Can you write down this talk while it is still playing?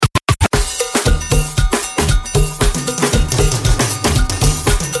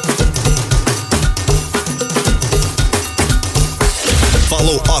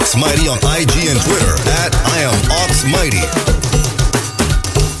Mighty on IG and Twitter at I am Oxmighty.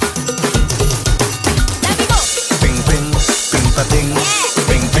 Ping ping, ping pa ding,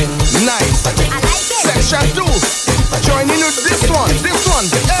 ping ping. Nice. I like it. Section 2. Join in with this one.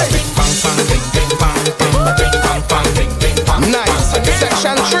 Hey. Bang bang ding ding bang bang bang bang ding ding bang. Nice.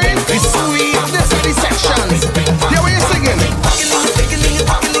 Section 3 is sweet. This are the sections. Here we are singing.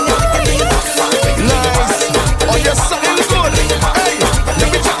 Nice. Oh, you're something good. Hey.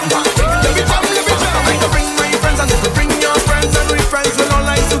 Let me jam. I can bring my friends and if you bring your friends and we friends will all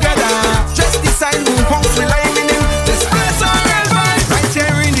line together. Just decide who wants we lining in. This place are real vibes right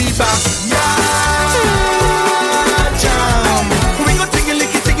here in the back. Yeah, jam. We go tingy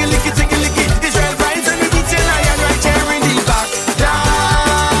licky. Israel vibes and we beat your lion right here in the back.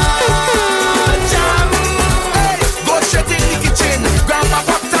 Yeah, jam. Hey, go straight in the kitchen, grab a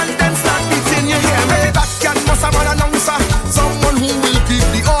pot and then start beating. You hear me? Back and must have an announcer, someone who will keep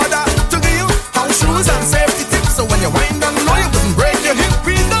the order to give you house shoes and safety tips. So when you wind down low, you wouldn't break your hip.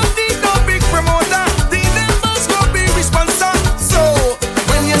 We don't need no big promoter. The members will be responsible. So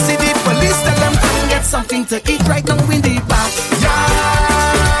when you see the police, tell them come get something to eat right now in the back. Yeah,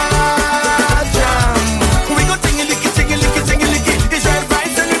 jam. We go tingy licky. Israel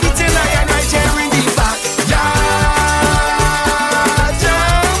vibes and we beat your lion right here in the back. Yeah,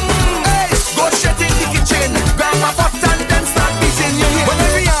 jam. Hey, go straight in the kitchen, grab a pot and then start beating your head. When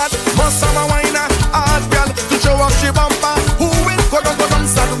every yard must have a whiner, hard girl to show off she bumper. Who will go down,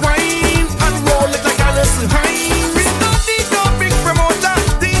 start whine and roll it like Alice Hine. We don't need no big promoter.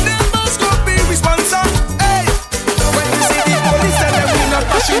 The members go be responsible. Hey, when you see the police, tell them we not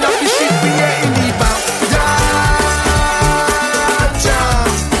pushing up the shit. We are in the back. Yeah, jam.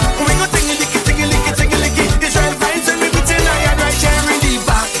 We go tingy licky. Israel vibes and we beat your lion right here in the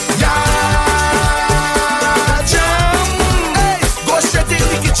back. Yeah, jam. Hey, go straight in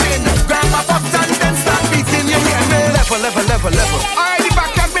the kitchen, grab a pot and then start beating. You hear me? Level. Alright, the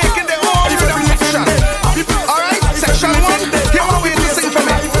back and making the whole production. Alright, section 1. Here we wait to sing for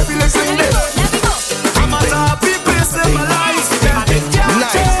me. Sing this. I'm a happy place in my life.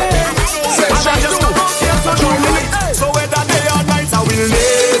 Nice. Section 2. Join me. So whether day or night, I will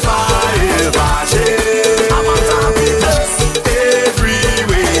never ever change. I'm a happy place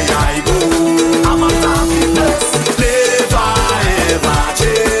everywhere I go. I'm a happy place, never ever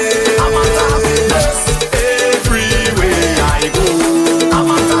change. I'm a happy place everywhere I go. I'm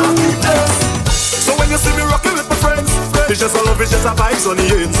a happy place. So when you see me rocking with my friends, it's just a love, it's just a vibes on the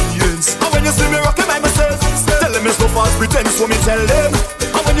ends. And when you see me rocking by myself, tell them it's no false pretense, so me tell them.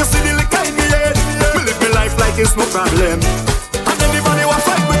 And when you see the liquor in me head, me live my life like it's no problem. And anybody who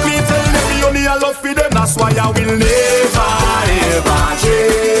fight with me, tell them me only a love for them. That's why I will never ever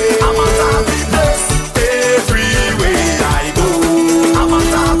change. I'm a happy place everywhere I go. I'm a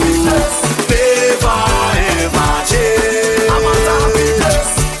happy place, never ever change. I'm a happy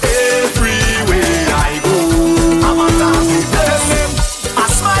place everywhere I go. I'm a happy place. I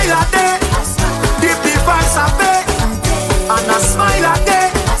smile a day, give the vibes away, and I smile a day,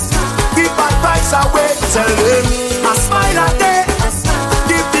 give bad vibes away. Tell them I smile a day,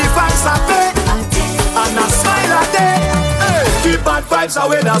 give the vibes away, and I smile a day, give bad vibes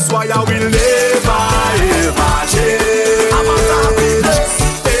away. That's why I will never ever change. I'm a happy place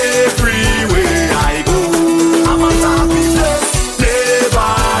everywhere I go. I'm a happy place,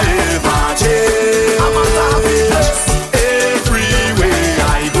 never ever change. I'm a happy place everywhere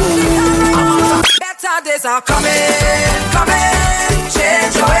I go. I'm a happy. Better days are coming,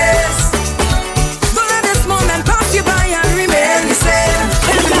 change your ways. Don't let this moment pass you by and remain the same.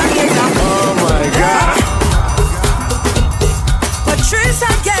 Oh my God. Patrice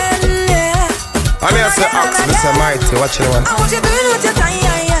again, yeah. I mean, I say, Ox, Mr. Mighty, watch the one. I want you doing with your time.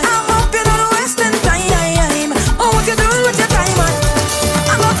 I hope you're not wasting time. Oh, what you doing with your time, man?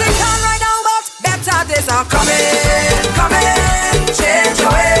 I'm not taking on right now, but better days are coming, change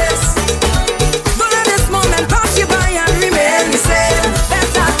your ways. Don't let this moment pass you by and remain the same.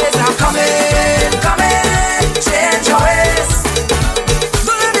 Better days are coming, change your ways.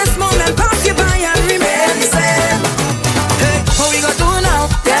 Don't let this moment pass you by and remain the same. Hey, what we gonna do now?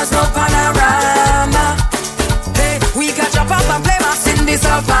 There's no panorama. Hey, we can jump up and play mass in the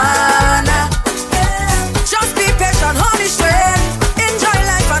savannah. Just be patient, hold it straight. Enjoy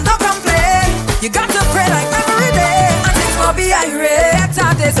life and don't complain. You got to pray like every day, and things will be irate.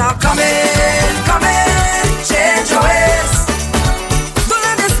 Better days are coming, change your ways. Don't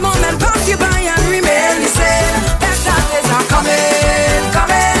let this moment pass you by and remain the same. Better days are coming,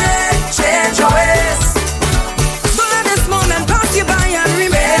 change your ways. Don't let this moment pass you by and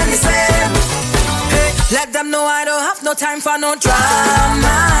remain the same. Hey, let them know I don't have no time for no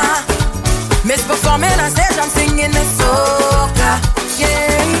drama. performing on stage, I'm singing the soca.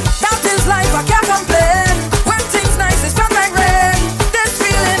 Yeah, that is life, I can't complain. When things nice, it's felt like rain. This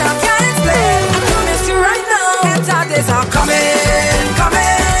feeling I can't explain. I promise you right now, better days are coming,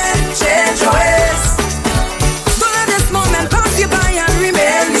 coming. Change your ways. Don't let this moment pass you by and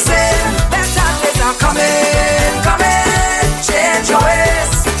remain the same. Better days are coming, coming. Change your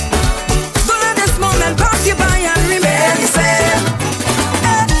ways. Don't let this moment pass you by and remain the same.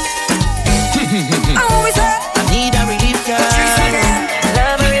 I always say I need a relief, girl.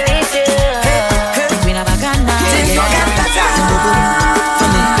 love a relief, yeah. We never got now. Things don't get better.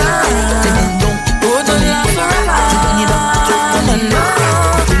 Oh, don't last forever.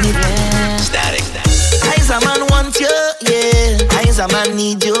 Static. Eyes a man want you, yeah. Eyes a man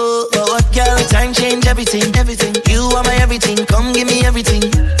need you. But what girl, time change everything, everything. You are my everything, come give me everything.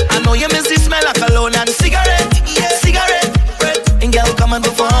 I know you miss the smell of cologne and cigarette, yeah, cigarette. And girl, come and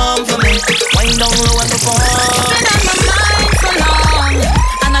perform for me. Wind down low and perform. Been on my mind so long,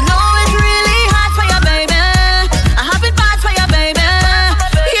 and I know it's really hard for you, baby. I have it bad for you, baby.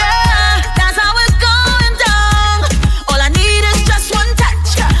 Yeah, that's how it's going down. All I need is just one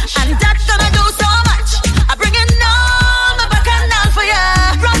touch, and that's gonna do so much. I bring it on my back and down for you.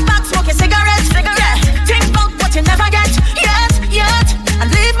 Rock back, smoking cigarettes, yeah. Think about what you never get, yet, and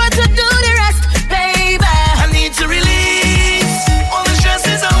leave me to do the rest, baby. I need to release all the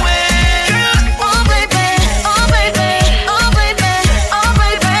stresses away. Oh baby, oh baby, oh baby, oh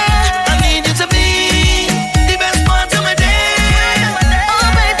baby. I need you to be the best part of my day. Oh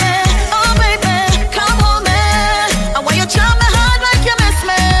baby, come hold me. I want you jump my heart like you miss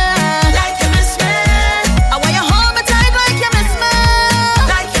me, Like you miss me, I want you hold me tight like you miss me,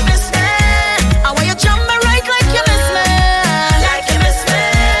 like you miss me, I want you jump me right like you miss me, like you miss me.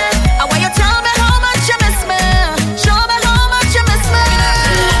 I want you tell me how much you miss me, show me how much you miss me.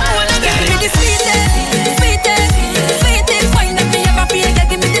 Give me the sweetest, sweetest, sweetest wine that me ever feel. Girl,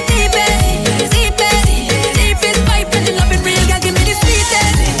 give me the deepest, deepest, deepest vibe and the loving real. Girl, give me the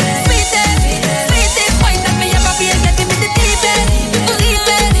sweetest, sweetest, sweetest wine that me ever feel. Girl, give me the deepest,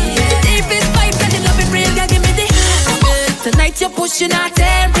 deepest, deepest vibe and the loving real. Girl, give me the. Tonight you're pushing our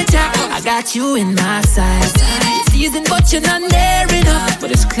temperature. I got you in my sights. Season, but you're not near enough.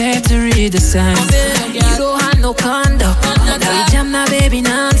 But it's clear to read the signs. You don't have no conduct. Now you jam now, baby,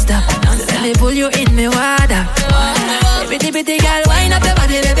 non-stop. Let me pull you in me water. Bitty, bitty girl, wind up your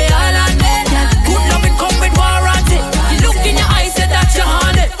body, baby, all on me. Good loving come with warranty. You look in your eyes, say that you're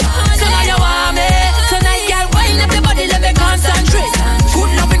haunted. So now you want me. Tonight, girl, wind up your body, let me concentrate.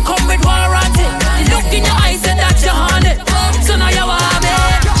 Good loving come with warranty. You look in your eyes, say that you're haunted. So now you want me.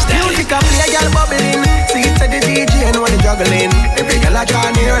 Music and play a girl bubbling. See it to the DJ and when they juggling. Every girl I draw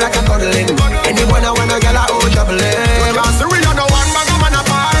near like a cuddling. Anyone I want a girl I owe juggling. Cause we don't know one bag of man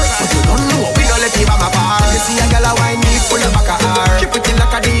apart. But you don't know we don't let you have my bar. You see a girl I wine me full of back of her. She put it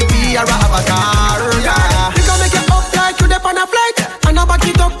like a DP or a avatar. Yeah. You can make it up like you dip on a flight. And I back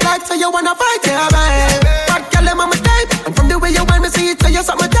it up like so you wanna fight. Yeah, babe. But girl I'm a type. And from the way you want me see it so you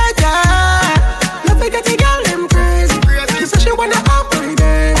something tight. Yeah. Love me get the girl them crazy. You say she wanna operate.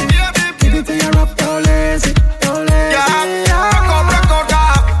 Give it to your up, don't lazy, don't lazy. Yeah, rock out,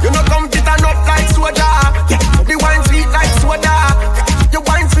 yeah. You know come get an up like soda. Yeah, the wine sweet like soda. Your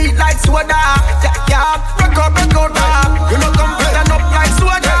wine sweet like soda. Yeah, rock out, yeah. You know come get an up like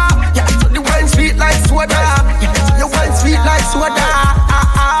soda. Yeah, the wine sweet like soda. Yeah, your wine sweet like soda.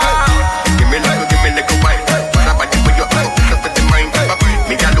 Give me like a wine. Somebody put your up with the mind.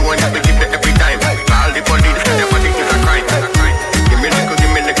 Me got the one that we give it every time. All the police and the body is a crime. Give me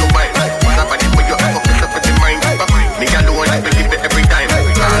like a wine. Somebody put your up with the mind. Me got the one that we give it every time.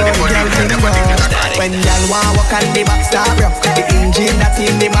 All the police and the body is a crime. When y'all want walk on the back start up, the engine that's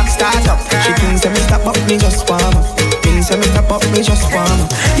in the back start up. She thinks that me stop up, me just warm up. Thinks that me stop up, me just warm up.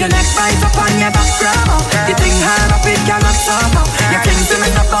 Your neck right up on your back grab up. The thing hard up, it cannot stop up. You think that me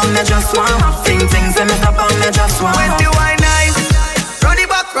stop up, me just warm up. Things that me stop up, me just warm up. When the wine nice, run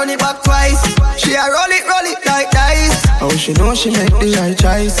it back twice. She a roll it like dice. Oh, she know she make the right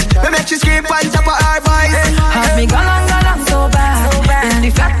choice. Me make she scream on top of her voice. Have me gone so bad. And the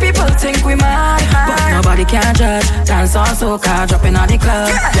fat people think we mad, but nobody can judge. Dance on soca, dropping on the club.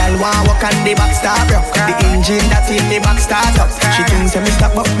 Y'all want walk on the back start up. The engine that's in the back start up. She thinks that me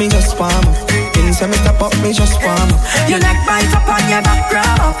stop up, me just warm up. Things that me stop up, me just warm up. Your neck bite up on your back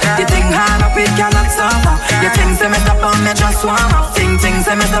grab up. The thing hard up, it cannot stop up. You think that me stop up, me just warm up. Things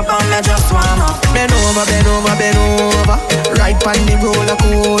that me stop up, me just warm up. Bend over, bend over, bend over. Right on the roller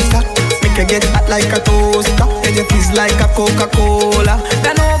coaster. Make you get hot like a toaster. Make you fizz like a Coca-Cola.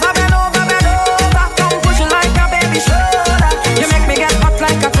 Bend over, bend over, bend over. Come push it like a baby shoulder. You make me get hot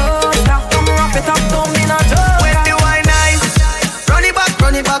like a toaster. Come rock it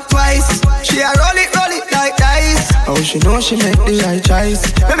twice. She a roll it like dice. Oh, she know she make the right choice.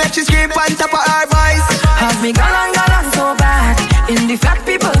 Me make she scream on top of her voice. Have me galang so bad. In the fact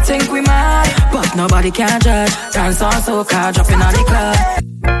people think we mad, but nobody can judge. Dance on soca, dropping on the club.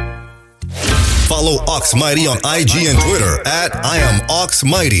 Follow Ox Mighty on IG and Twitter at I am Ox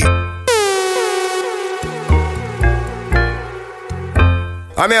Mighty.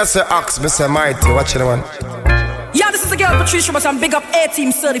 I'm here to say Ox, Mr. Mighty. Watch the one. Yeah, this is the girl Patricia, but I'm big up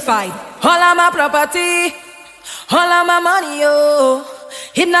A-Team certified. All of my property, all of my money, oh.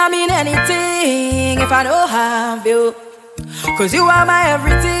 It not mean anything if I don't have you. Cause you are my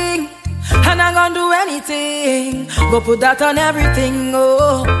everything, and I'm gonna do anything. Go put that on everything,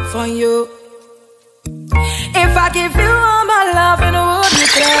 oh, for you. If I give you all my love, and would you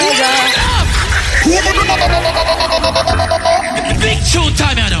treasure? Big show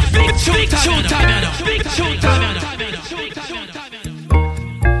time, you know. Big show time, you know. Big show time, you know.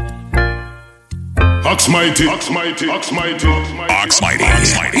 Ox Mighty, Ox Mighty, Ox Mighty, Ox Mighty.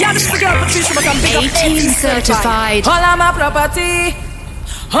 Yeah, this is the girl Patricia, but I'm big up A-Team certified. All of my property,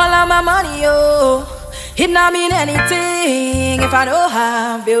 all of my money, oh. It not mean anything if I don't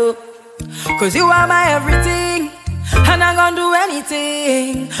have you. Cause you are my everything, and I'm gonna do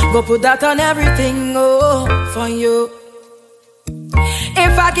anything. Go put that on everything, oh, for you.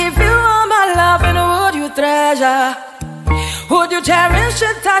 If I give you all my love, and would you treasure? Would you cherish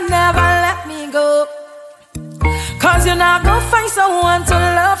it and never let me go? Cause you're not gonna find someone to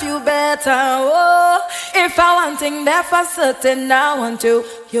love you better, oh. If I want thing there for certain, I want to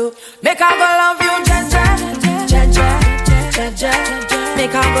you. Make I go love you, ja.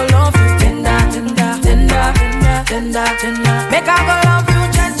 Make I go love you, tender. Make I go love you,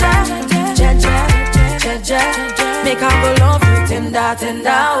 ja. Make I go love you, tender,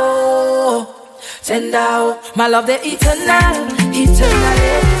 oh. Tender, oh. My love the eternally.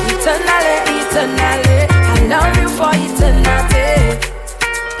 I love you for eternity.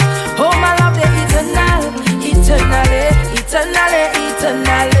 Oh, my love the eternally.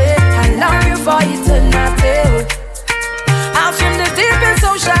 I love you for eternity. I'll swim the deepest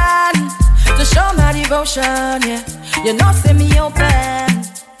ocean to show my devotion, yeah. You know, see me open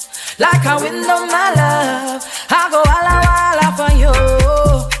like a window, my love. I go walla for you.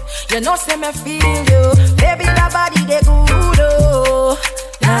 You know, see me feel you. Baby, that body, they good, oh.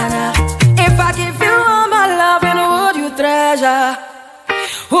 Nah. If I give you all my love, and would you treasure?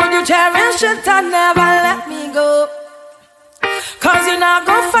 Would you cherish it and never let me go? Cause you're not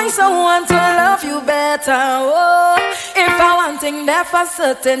gonna find someone to love you better, oh. If I want thing there for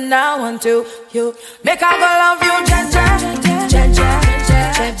certain, I want to you. Make I go love you, ja.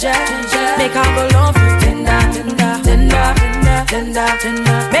 Make I go love you, tender.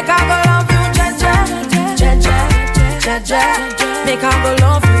 Make I go love you, ja. Make I go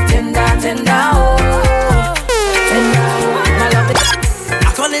love you, tender, oh. My love it. I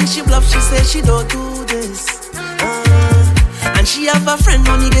call and she bluff, she say she don't do this. And she have a friend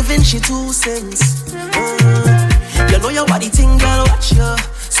only giving she 2 cents. You know your body thing, girl, watch ya.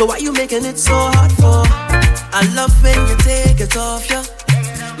 So why you making it so hard for? I love when you take it off, yeah.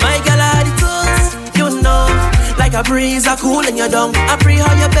 My girl are the tools, you know. Like a breeze, I cool in your dung. I pray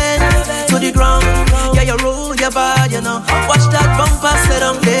how you bend to the ground. Yeah, you roll your body, you know. Watch that bumper sit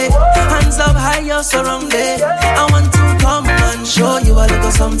on there. Hands up high, you're surrounded. I want to come and show you a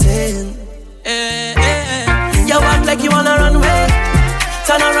little something. You act like you wanna run away.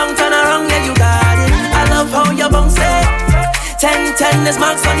 Turn around, yeah, you got it. I love how you bounce it. 10, there's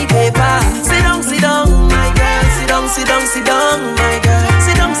marks on the paper. Sit down, my girl. Sit down, my girl.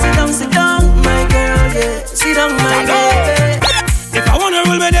 Sit down, my girl, yeah. Sit down, my baby. If I wanna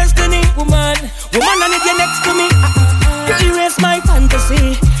rule my destiny, woman, I need you next to me. You erase my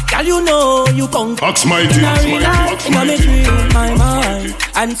fantasy. Girl, you know you come. Ox Mighty, Ox Mighty. My mind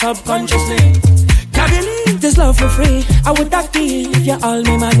and subconsciously. Can't believe this love for free. I would not give you all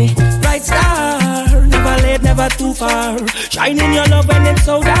my money. Bright star, never late, never too far. Shining your love when it's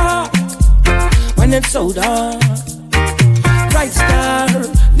so dark. Bright star,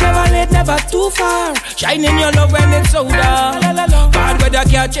 never late, never too far. Shining your love when it's so dark. Bad weather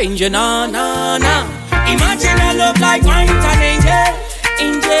can't change you, nah. Imagine a love like mine with an angel.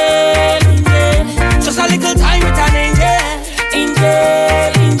 Just a little time with an angel.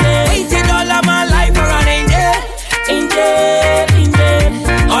 Waited all of my life for an angel.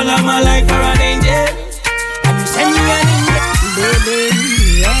 All of my life for an angel. And you send me an angel.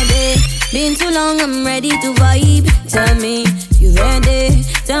 Baby, been too long, I'm ready to vibe. Tell me, you ready?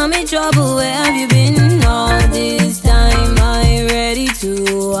 Tell me trouble, where have you been all this time? I'm ready to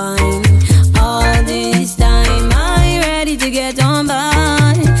whine. All this time, I'm ready to get on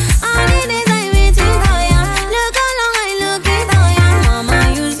by.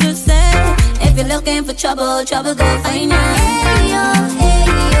 trouble, trouble go find ya. Hey yo,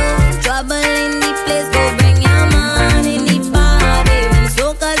 trouble in the place, go bring your man in the party. When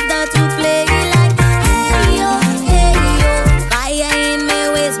soca start to play like hey yo, fire in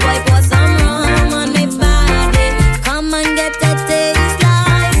my waist, boy, pour some rum on my body. Come and get a taste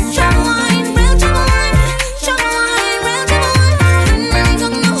like trouble wine, real trouble wine, trouble wine, real trouble wine. And I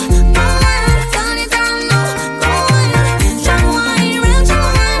don't know, go on, turn it around, no, go on. Trouble wine, real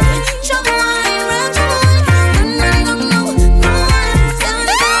trouble wine, trouble wine, real trouble wine. And I don't know, go on, turn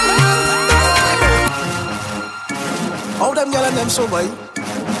it around, go on. How them girl and them so boy?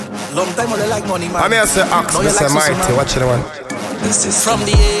 Long time they like money, man. I mean, I say Ox, Now I you say like Mighty, Susu, man. watch the one. From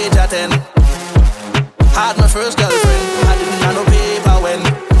the age of 10, had my first girlfriend. I didn't have no paper when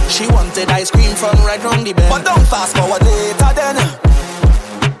she wanted ice cream from right round the bend. But don't fast forward later then.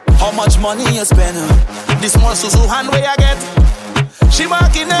 How much money you spend? This small Susu hand where I get, she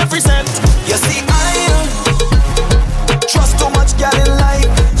marking every cent. You see I trust too much girl in life.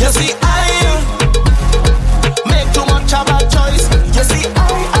 You see I make too much of a choice. You see I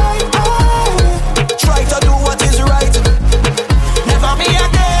try to do what is right. Never me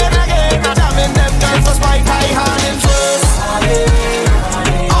again. Jamming them girls for spite. I hand in first.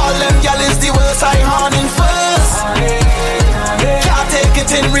 All them girl is the worst. I hand in first. Can't take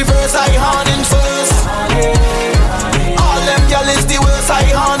it in reverse. I hand in first. All them girl is the worst. I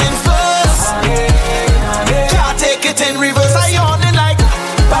hand in first. Can't take it in reverse. I hand in like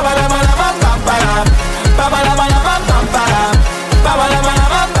ba-ba-da-ba-da-ba-ba-ba-da. Ba-ba-da-ba-da-ba-ba-ba-da.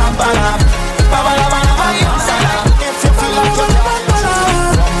 Ba-ba-da-ba-da-ba-ba-ba-da. Ba-ba-da-ba-da-ba-ba-ba-da. If you feel like you're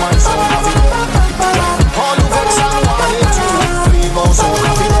from my soul, all who vex and want it to leave us so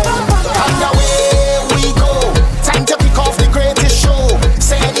happy. And away we go. Time to pick off the greatest show.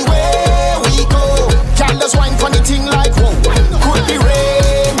 Say anywhere we go. Candles wine for the thing like whoa. Could be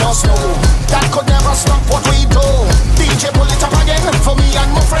rain or snow. That could never stop what we do. DJ pull it up again for me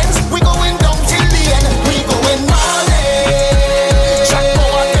and my friends. We going down till the end. We going all day. Jack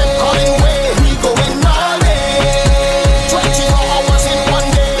Bow and them calling way. We going all day. 24 hours in one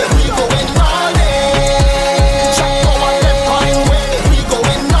day. We going all day. Jack Bow and them calling way. We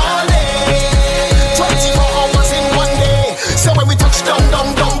going all day. 24 hours in one day. So when we touch down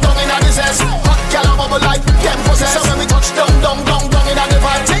in a disease, hot gal a bubble like them possess. So when we touch down in a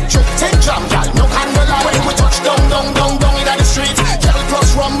divide, take trip, take jam, gal, no candlelight. When we touch down in a the street, gal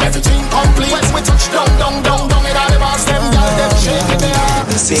plus rum, everything complete. When we touch down in a the bars, them gal, them shake it there.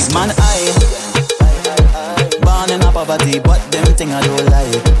 Big man, I born in a poverty, but them thing I don't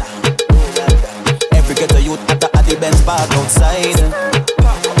like. Every ghetto youth at the Benz park outside.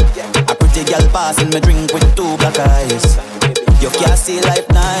 A pretty girl passing me drink with two black eyes. You can't see life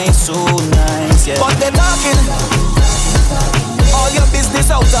nice, so nice, yeah. But they talking all your business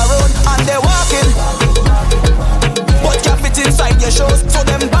out the road, and they walking, but can't fit inside your shows, so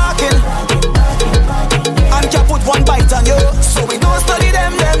them barking, and can't put one bite on you. So we don't study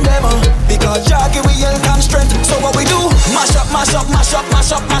them, because Jackie we yell and strength. So what we do? Mash up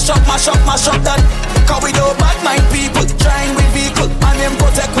that. Cause we do bad mind people, trying with vehicle, and them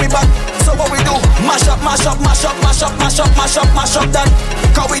protect we back. So what we do? Mash up that.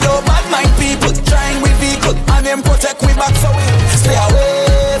 Cause we do bad mind people, trying with vehicle, and them protect we back. So we stay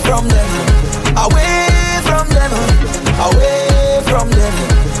away from them, away from them, away from them,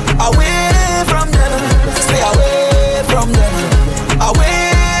 away from them. Stay away from them,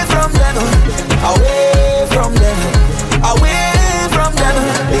 away from them, away from them, away from them.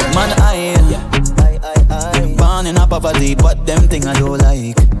 Big man, I born in a poverty, but them thing I don't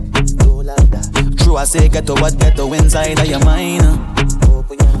like. True, I say ghetto, but ghetto inside of your mind.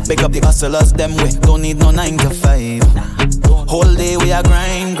 Pick up the hustlers, them we don't need no 9 to 5. Whole day we are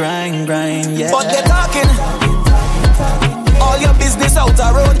grind, yeah. But they talking all your business out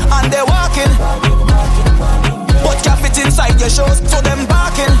the road, and they walking, but can't fit inside your shows, so them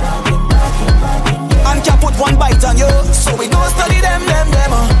barking, and can't put one bite on you. So we don't study them,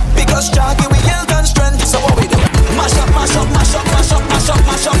 because Jackie we health and strength. So what we do? Mash up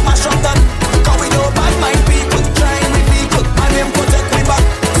that. Cause we know bad mind people, trying with people, and them protect we back.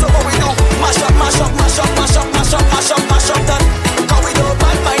 So what we do? Mash up that. Cause we know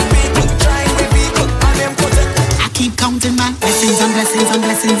bad mind people, trying with people, and them protect. I keep counting my blessings on blessings on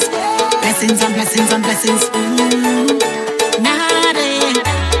blessings, blessings on blessings on blessings.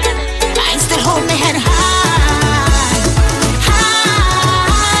 I still hold my head high.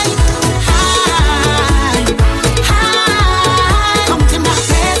 Counting my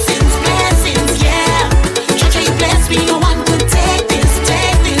blessings, yeah. Church, you bless me, no one could take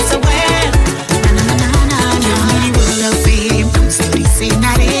this away. Na. Give me the world of fame, don't still be saying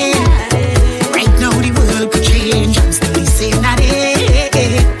that in. Right now the world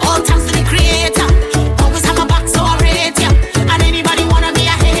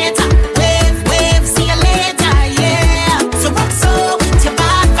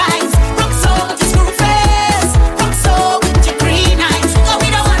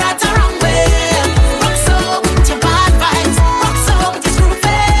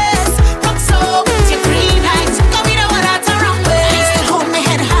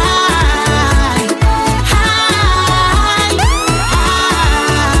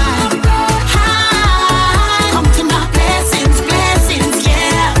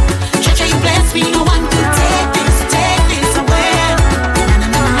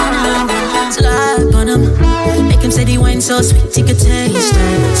so sweet you could taste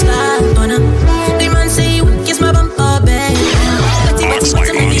it. Slide on him. The man say you kiss my bum, oh babe. Wetty, wetty,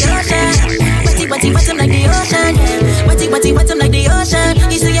 wetty like the ocean. Wetty, wetty, wetty like the ocean. Wetty, wetty, wetty like the ocean.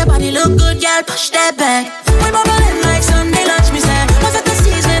 You say your body look good, girl, push that back. We bubbling like Sunday lunch, me say. Was at the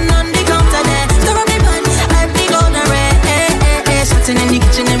season on the counter there. Stir up the pan, and the golden red. Sitting in the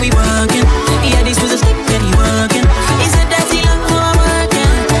kitchen and we working. Yeah, this was a stick and he working. He said that he love how I'm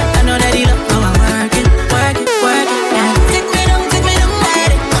working. I know that he love how I'm working. Working, working, yeah. Take me down,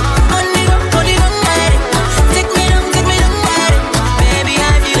 ride it. On the run, ride it. Take me down, ride it. Baby,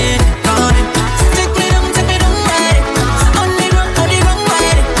 I feel it, rolling. Take me down, ride it. On the run,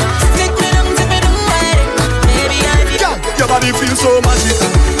 ride it. Take me down, ride it. Baby, I feel it. Your body feels so magical.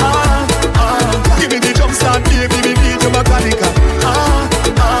 Give me the jump start, baby, we need your mechanical.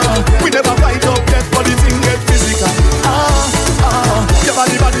 We never fight up yet, but the thing get physical. Your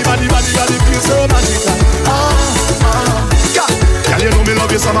body feels so magical. Girl, you know me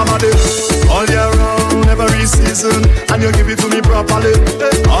love you so mama day. All year round, every season, and you give it to me properly.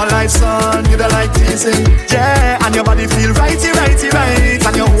 All night sun, you don't like teasing. Yeah, and your body feel righty,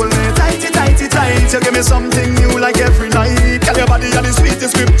 and you hold me tighty. You give me something new like every night. Girl, your body are the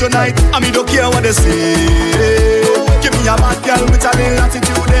sweetest kryptonite. I mean, don't care what they say. Give me a bad girl with a real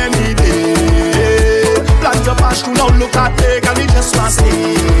attitude any day. Plant your passion, now look at me, girl, me just want to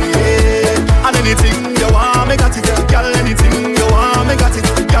stay. And anything you want, me got it. Girl, anything you want, me got it.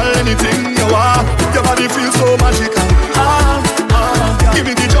 Girl, anything you want. Your body feels so magical. Give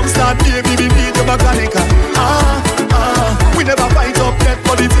me the jump start, baby, we need your mechanical. We never fight up yet,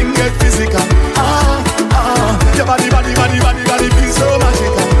 but the thing get physical. Your body feels so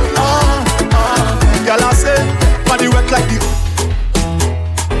magical. Girl, I say, body work like the.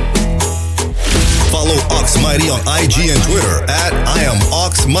 Follow Oxmighty on IG and Twitter at I am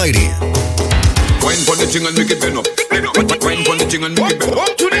Oxmighty. Wine pon the thing and make it bend up. Wine pon the thing and make it bend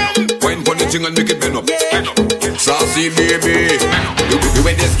up. Wine pon the thing and make it bend up. Saucy baby, the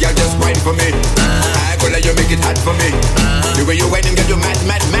way this girl just wine for me. I go let you make it hot for me. The way you wine and get you mad.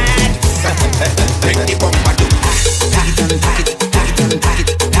 Make the bumper do.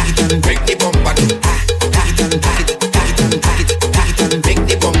 Make the bumper do. Make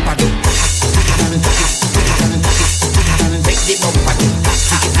the bumper do.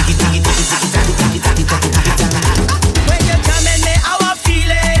 When you're coming me, our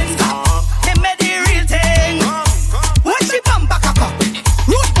feelings. Give me the real thing. Watch the bumper cock up.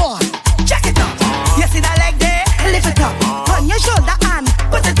 Root boy, check it out. You see that leg there? Lift it up. On your shoulder and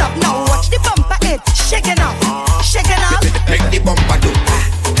put it up. Now watch the bumper it. Shaking up. Make the bumper do.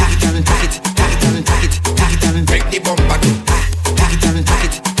 Make the bumper do.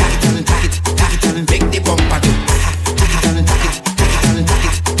 Make the bumper do. Make the bumper do.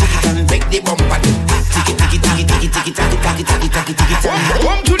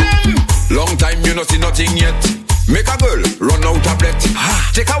 Come to them. Long time you no see nothing yet. Make a girl run out a breath.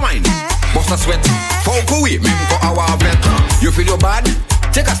 Take a wine, bust a sweat. Folk away, mem for our vet. You feel your bad?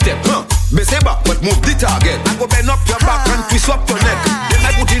 Take a step. Bese back, but move the target. I go bend up your back and twist up your neck. Then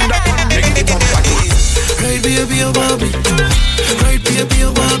I put in that one. Make the bumper do. Right, baby, oh, Bobby. Right, baby,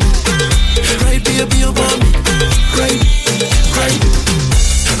 oh, Bobby. Right, baby, oh, Bobby. Right,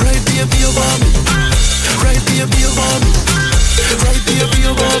 baby, oh, Bobby. Right, baby, oh, Bobby. Right, baby,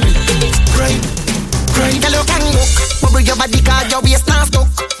 oh, Bobby. Right. Girl, you can look. Bubble your body cause your waist not stuck.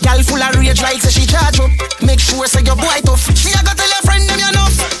 Girl full of rage like say she charge up. Make sure say your boy tough. She a go tell your friend them you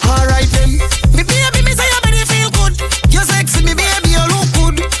enough. Alright then. Me baby, me say your body feel good. You sexy, me baby, you look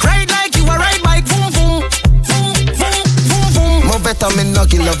good. Ride like you a ride bike, boom boom. Boom, boom, boom, boom. More better me no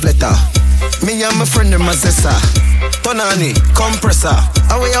give love letter. Me and my friend them a sister. Tonani, compressor.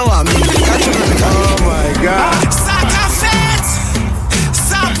 How you want me? Oh my God.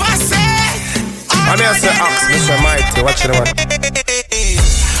 I'm here to ask Mr. Mighty, watch the one.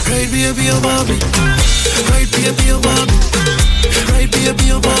 Right, baby, oh, Bobby. Right, baby, oh, Bobby. Right, baby,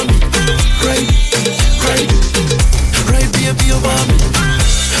 oh, Bobby. Right, baby, oh, Bobby.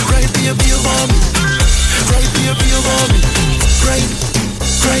 Right, baby, oh, Bobby. Right, baby, oh, Bobby. Right.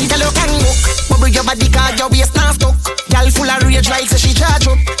 Girl, you can look. Bubble your body cause your waist not stuck. Girl full of rage like say she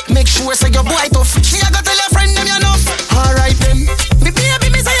charge up. Make sure say your boy tough. She a go tell your friend them you enough. Alright then. Me baby,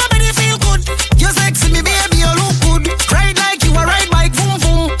 me say your body feel good. You sexy, me baby, you look good. Ride like you a ride bike, boom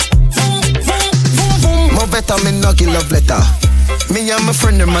boom. Boom, boom, boom, boom. More better me no give love letter. Me and my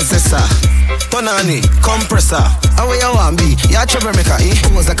friend them a sister. Tonani, compressor. How you want me? You a troublemaker, eh?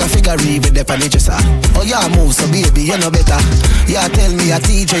 Pose like a figure with the panitessa. Oh yeah, move so baby, you know better. Yeah, tell me a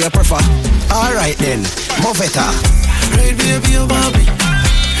teacher you prefer. Alright then, more better. Right, baby, oh, Bobby.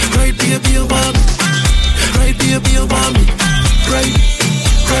 Right, baby, oh, Bobby. Right, baby, you want me. Right,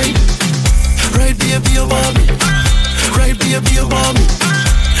 baby, you want me. Right, baby, you want me.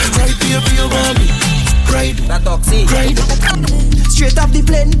 Right, baby, you want me. Right, that toxic. Right. Straight off the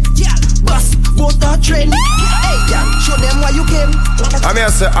plane, yeah. Bus, motor, train. Hey, yeah. Show them why you came. I'm here,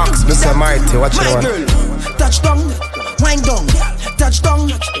 Sir Ox, Mr. Mighty. Watch it one. Girl, touchdown, wind down.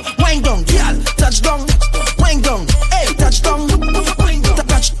 Touchdown, wind down. Girl, touchdown, wind down. Hey, touchdown, wind down.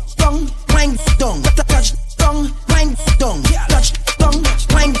 Touchdown, wind down. Touchdown, wind down. Touchdown,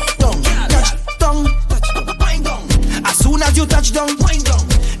 wind down. Touchdown, wind down. As soon as you touch down, wind down.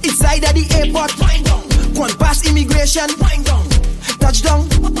 Inside of the airport, wind down. Go and pass immigration, wind down. Touchdown,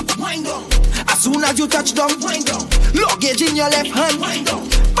 wind down. As soon as you touch down, wind down. Luggage in your left hand, wind down.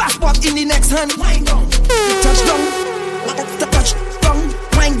 Passport in the next hand, wind down. Touchdown, touchdown,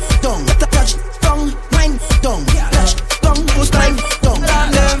 wind down. Touchdown, wind down. Touchdown, wind down. Touchdown,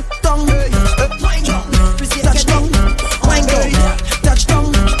 wind down. Touchdown, wind down. Touchdown,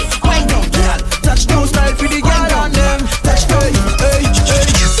 wind down. Touchdown, style for the gang on them. Touchdown,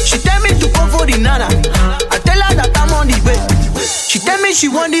 she tell me to go for the nana. I tell her that I'm on the way. She tell me she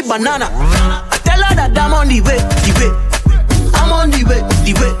want the banana. I tell her that I'm on the way, the way. I'm on the way,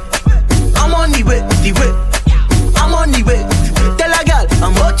 the way. I'm on the way, the way. I'm on the way. Tell a girl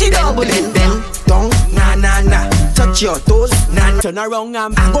I'm about to double it. Then, don't, na na na. Touch your toes, na. Turn around, I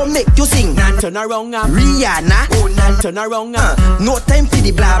go make you sing. Na. Turn around, Rihanna. Oh, na. Turn around, no time for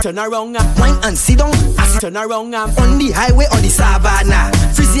the blah. Turn around, wine and sit down. Turn around, on the highway on the savannah.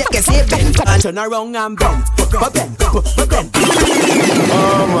 Frizzy, I can say bend. Turn around, bend.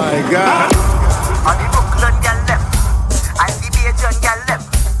 Oh my God. On the Brooklyn girl left, and the Bajan girl left.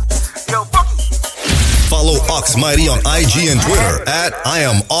 Yo, Follow Ox Mighty on IG and Twitter at I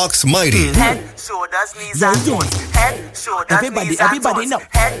am Ox Mighty. Head, shoulders, knees and toes. Head, shoulders, knees and toes. Know.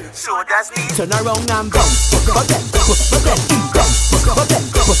 Head, shoulders, knees. Turn around and bounce.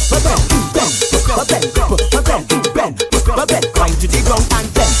 Wind to the ground and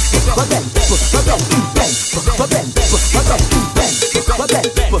bend.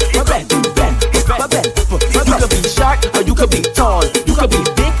 You could be short or you could be tall. You could be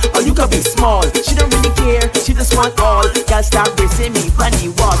big or you could be small. She don't really care, she just want all. Girl start racing me on the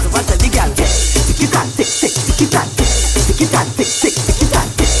wall. So what the girl tick it and tick, tick it and tick, tick it and tick, tick it and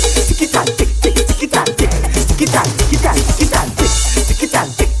tick, tick it and tick, tick it and tick, tick it and tick it and tick it and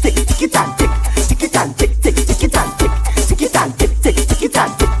tick, tick it and tick, tick it and tick, tick it and tick, tick it and tick, tick it and tick, tick it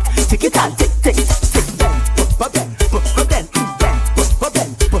and tick, tick it and tick, tick.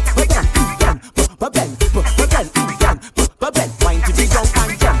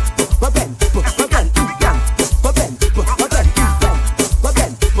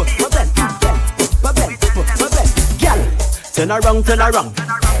 Turn around.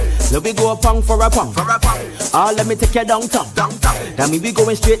 Let me go a pound for a pound. Let me take you downtown. Then we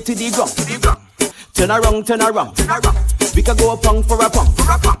going straight to the ground. Turn around. We can go a pound for a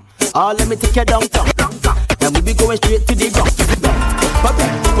pound. Let me take you downtown. Then we going straight to the ground.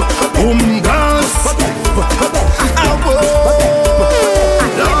 Dance.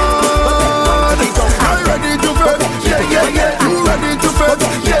 I'm ready to burn. Yeah. You ready to burn?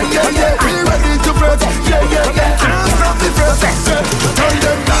 Yeah. We ready to burn. Yeah. Can't stop the first. Turn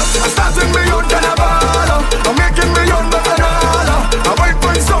them down. I'm starting me on Canavana. I'm making me on the banana. I wait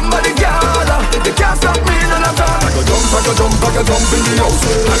for somebody gather. They can't stop me none of that. I go jump in the house.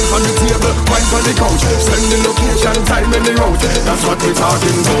 Time on the table, wine on the couch. Send the location, time in the road. That's what we're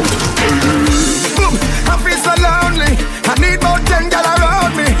talking about. Boom, I feel so lonely. I need about 10 gal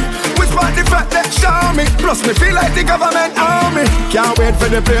around me. Which part the fact that show me. Plus me feel like the government army. Can't wait for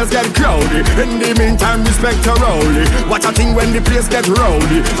the place get crowded. In the meantime, respect to Rowley. Watch a thing when the place get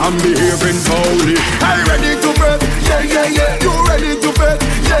rowdy. I'm behaving foully. I ready to bet. Yeah. You ready to bet?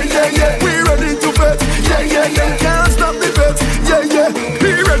 Yeah. We ready to bet. Yeah. Can't stop the bet. Yeah.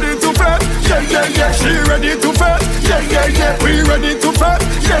 He ready to bet. Yeah. She ready to bet. Yeah. We ready to bet.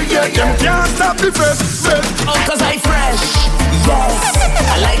 Yeah. Them can't stop the bet. Oh, cause I fresh. Yes,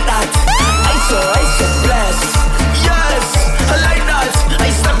 I like that. I so blessed. Yes, I like that. I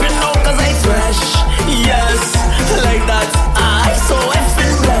stepping out cause I fresh. Yes, I like that. I so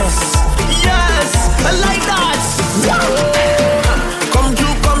effing blessed. Yes, I like that. Come to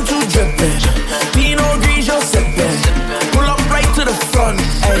drippin'. Pinot Grigio sippin'. Pull up right to the front.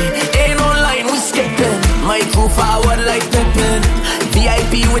 Ay, ain't no line, we skippin'. My crew forward like Pippin.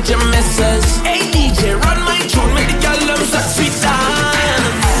 VIP with your missus. Hey DJ, run my tune. Make the girl them sexy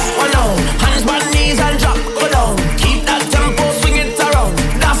dance. Oh no, hands on knees and drop. Go down. Keep that tempo, swing it around.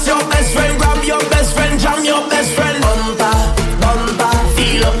 That's your best friend. Grab your best friend. Jam your best friend. Bumper.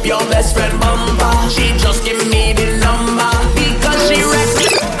 Feel up your best best friend bumper. She just give me the number because she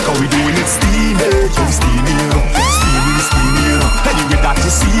ready. Cause we doing it steamy, you be steamy, you know. Steamy, steamy, you know. Anyway that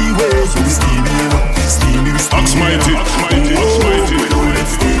you see where you be steamy, you know. Steamy, steamy. Ox Mighty, Ox Mighty, Ox Mighty. We doing it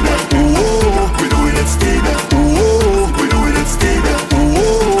steamy, oh, we doing it steamy, oh, we doing it steamy,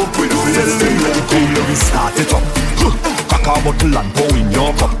 oh, we doing it steamy. Cool, we start it up. Crack a bottle and pour in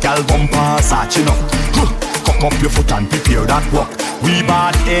your cup, gal bumper, satching up. Cock up your foot and prepare that walk. We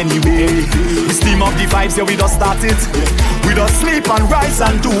bad anyway. We steam up the vibes, yeah, we just start it. We just sleep and rise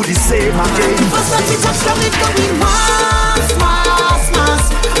and do the same again. First time we touch down, it got me mass, mass, mass.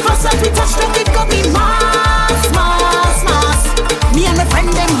 First time we touch down, it got me mass, mass, mass. Me and my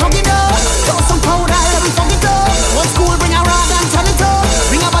friend them hugging up. Throw some powder, let me fuck it up. Old school, bring a rag and turn it up.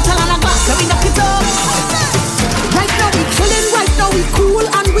 Bring a bottle and a glass, let me knock it up. Right now we chillin', right now we cool,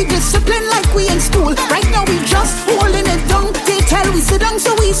 and we discipline like we in school. Right now we just holding it down. They tell we sit down,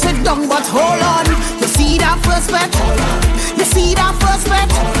 so we sit down. But hold on, you see that first bet? You see that first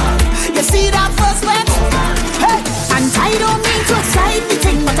bet? You see that first bet? Hey, and I don't mean to excite the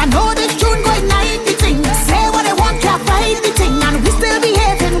thing, but I know this tune going night the thing. Say what I want, can't fight the thing, and we still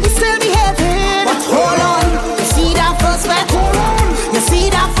behaving, we still behaving. But hold on, you see that first bet? You see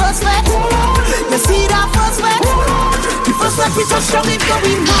that first bet? You see that first bet? The first bet we touch down, it could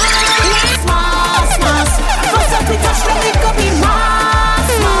be mass, mass, mass. First bet we touch down, it could be mass,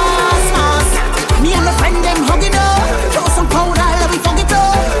 mass, mass. Me and my friend them hugging up. Throw some powder, let me fuck it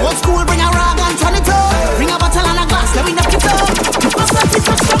up. Old school, bring a rag and turn it up. Bring a bottle and a glass, let me knock it up. The first bet we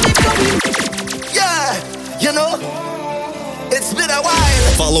touch down, it could be. Yeah, you know, it's been a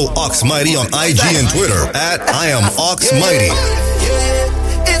while. Follow Ox Mighty on IG and Twitter at I am Ox Mighty.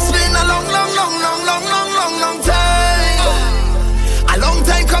 It's been a long, long, long, long, long, long, long, long time. A long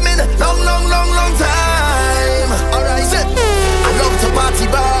time coming, long, long, long, long time. Alright, I love to party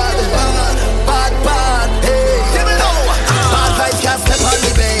bad, bad, bad. Hey, give me now. Bad vibes can't step on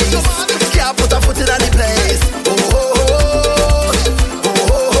the bass. Can't put a foot in the place. Oh, oh, oh, oh,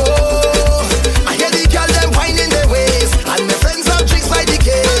 oh, oh. I hear the girl them whining their waist, and my friends have drinks by the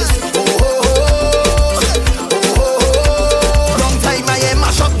case. Oh, oh, oh, oh, oh, oh. Long time I am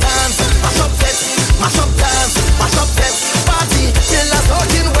mash up dance, mash up set, mash up dance, mash up set. Party till I'm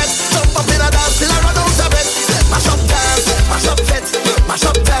soaking wet, jump up in a dance till I run out of breath. Mash up dance, mash up set, mash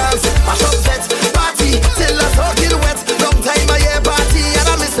up dance, mash up set. Party till I'm soaking wet. Long time I hear party and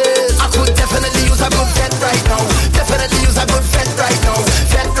I miss it. I could definitely use a good fet right now. Definitely use a good fet right now.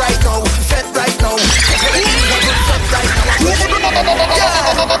 Fet right now, fet right now. Definitely use a good fet right now. Yeah,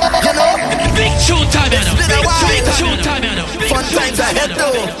 you know. Big show time, it's been a while. Big show time, Fun times ahead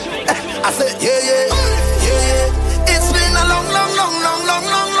though. I said yeah, yeah, yeah, yeah. It's been a long, long, long, long, long,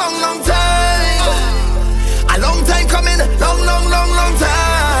 long, long, long time. A long time coming, long, long, long, long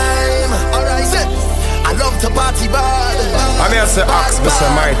time. Alright, I love to party bad. I'm here to Ox, Mr.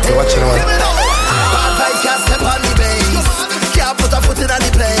 Mighty, watch it one. Bad vibes can't step on the bass. Can't put a foot in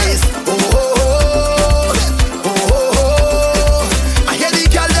the place. Oh, oh, oh, oh, oh, oh. I hear the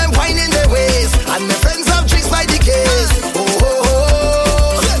girl them whining their waist, and my friends have drinks by the case. Oh, oh,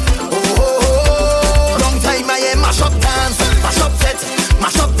 oh, oh, oh, oh. Long time I am mash up dance, mash up set,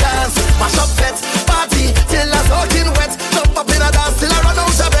 mash up dance, mash up set. Party till I'm soaking wet, jump up in a dance till I run out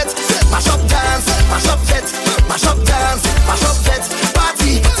of breath. Mash up dance, mash up set, mash up dance, mash up set.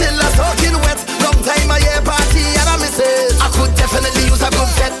 Party till I'm soaking wet. Long time I hear party and I miss it. I could definitely use a good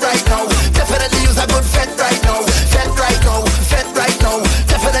fet right now. Definitely use a good fet right now. Fet right now, fet right now.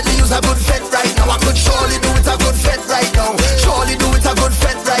 Definitely use a good fet right now. I could surely do it a good fet right now. Surely do it a good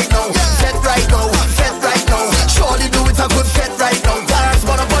fet right now. Fet right now, fet right now. Surely do it a good fet right now. Dance,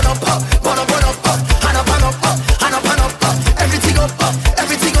 burn up, burn up, burn up, burn up, hand up, hand up, hand up, hand up, everything up,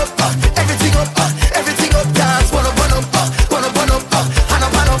 everything up, everything up, everything up. Dance, burn up, burn up, burn up, burn up, hand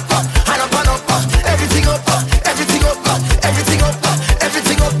up, hand up, hand up, hand up, everything up, everything up, everything up,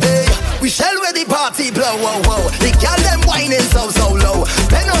 everything up. Hey, we shall where the party blow, whoa, whoa. The girl them whining so low.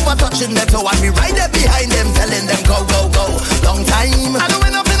 Bend over touching their toe and we right there behind them, telling them go, go, go. Long time I don't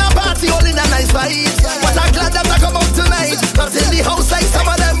end up in a party all in a nice vibe, but I'm glad that I come out tonight. Cause in the house like some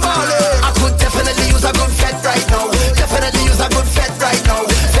of them ballin'. I could definitely use a good fet right now. Definitely use a good fet right now.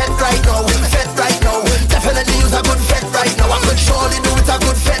 Fet right now, fet right now. Definitely use a good fet right now. I could surely do it a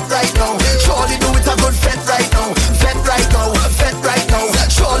good fet right now. Surely do it a good fet right now. Fet right now, fet right now.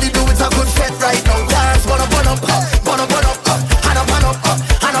 Surely do it a good fet right now. Dance, burn up, burn up, burn up, burn up, hand up, hand up,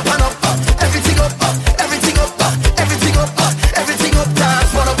 hand up, hand up, everything up, everything up, everything up, everything up.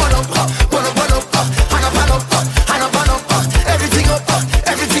 Dance, burn up, burn up, burn up, burn up, hand up, hand up, hand up, hand up, everything up,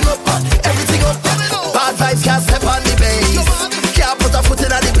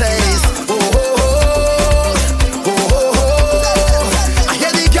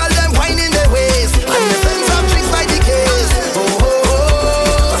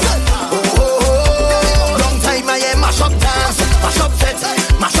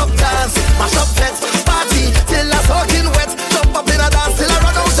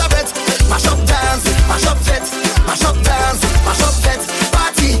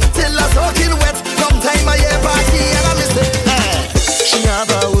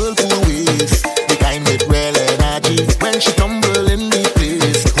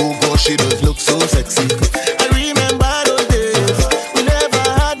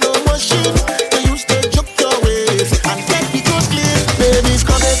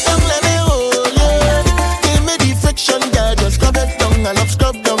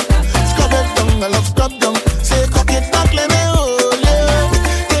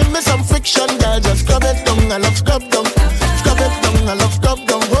 friction, girl, just scrub it down. I love scrub down. Scrub it down, I love scrub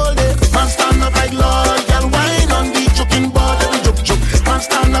down. Hold it. Man stand up like Lord, girl, wine on the choking ball, let me juke juke. Man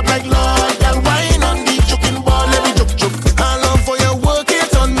stand up like Lord, girl, wine on the choking ball, let me juke juke. I love for you, work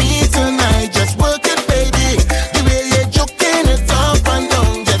it on me tonight. Just work it, baby. The way you're juking it up and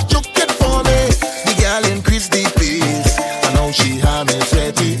down, just juke it for me. The girl increase the pace. I know she had me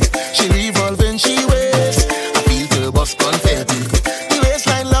sweaty. She revolving, she waist. I feel the bus confetti. The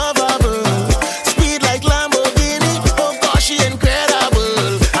waistline lovable, speed like Lamborghini. Oh gosh, she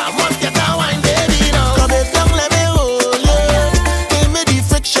incredible. I must get that wine, baby, now. Scrub it down, let me hold you. Give me the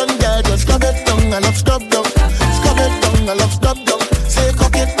friction, girl, just scrub it down. I love scrub down. Scrub it down, I love scrub down. Say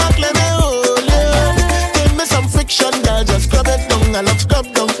cock it back, let me hold you. Give me some friction, girl, just scrub it down. I love scrub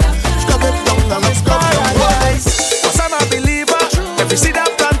down. Scrub it down, I love scrub down. Yes, I'm a believer. If you see that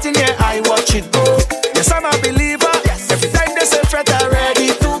planting, yeah, I watch it go. Yes, I'm a believer. Every time they say Fred, I'm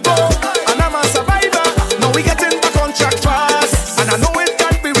ready to go. And I'm a survivor. Now we getting back on track fast. And I know it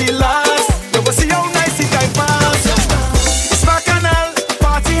can't be real last. You will see how nice it can pass. It's Bacchanal,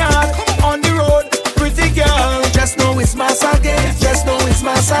 party hard, on the road, pretty girl. Just know it's mass again. Just know it's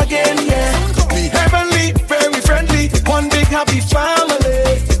mass again, yeah. Be heavenly, very friendly, one big happy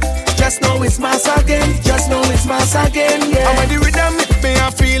family. Just know it's mass again. Just know it's mass again, yeah. And when the rhythm hit me, I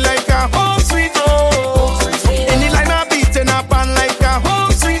feel like a home sweet home. In the line I beating up and like a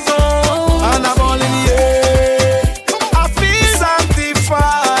home sweet home. And I'm all in the air. I feel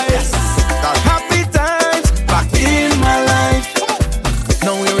sanctified. Got happy times back in my life.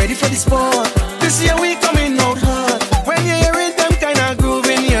 Now we're ready for the sport. This year we coming out hard. When you're hearing them kind of groove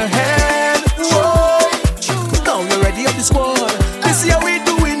in your head. Whoa. Now you're ready up the squad. This year we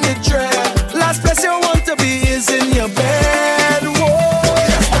doing the dread. Last place you want to be is in your bed. Whoa.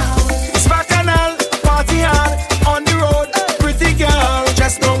 It's Bacchanal, party hard, on the road, pretty girl.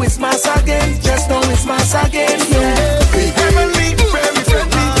 Just know it's mass again. Just know it's mass again, yeah. Heavenly, very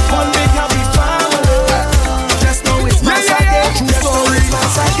friendly, one big happy family. Just know it's mass again. Just know it's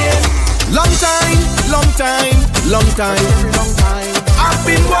mass again. Long time, long time, long time. I've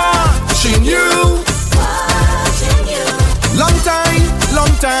been watching you. Long time,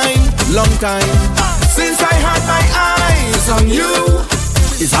 long time, long time. Since I had my eyes on you.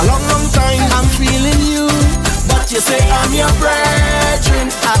 It's a long, long time. I'm feeling you, but you say I'm your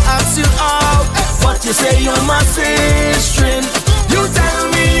brethren. I ask you out, but you say you're my sister. You tell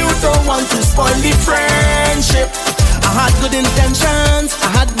me you don't want to spoil the friendship. I had good intentions, I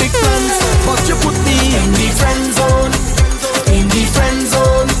had big plans, but you put me in the friend zone. In the friend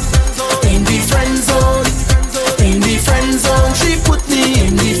zone. In the friend zone. In the friend zone. She put me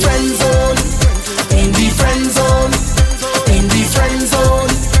in the friend zone. In the friend zone. In the friend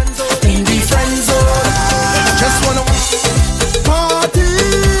zone. In the friend zone. Just wanna party,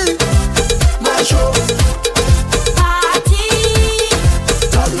 my show. Party,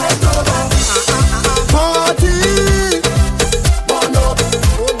 turn right over. Party, burn up.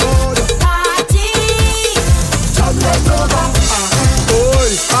 Oh Lord. Party, turn right over. Boy,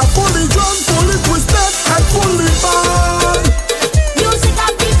 I'm fully drunk, fully twisted, and fully bad. Music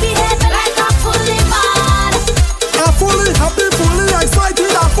and beat head like I'm fully mad. I'm fully happy, fully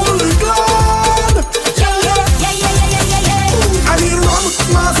excited, I'm fully glad. Yeah. I need rum,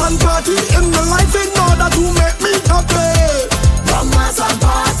 mass and party in my life in order to make me happy. Rum, mass and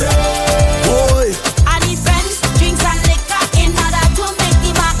party. Boy, I need friends, drinks and liquor in order to make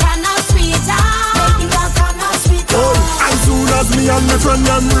the Bacchanal sweeter. Make the Bacchanal sweeter. As soon as me and my friend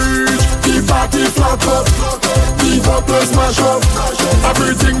them reach, the party flock up, the whole place mash up,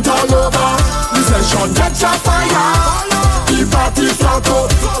 everything turn over, the session catch a fire. The party flock up,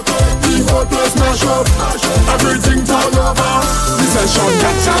 the whole place mash up, everything turn over, the session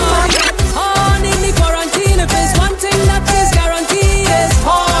catch a fire. On in the quarantine, if there's one thing that is guaranteed, is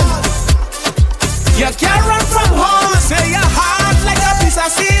home. You can't run from home. Say your heart like a piece of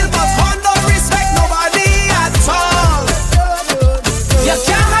steel, but home don't respect nobody at all. You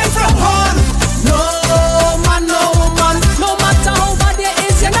can't hide from home. No man, no woman. no matter how bad it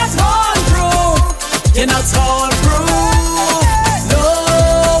is, you're not home-proof. You're not all proof.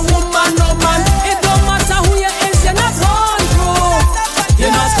 No woman, no man. It don't matter who you is, you're not home-proof. You're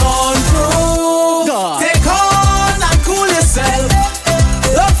not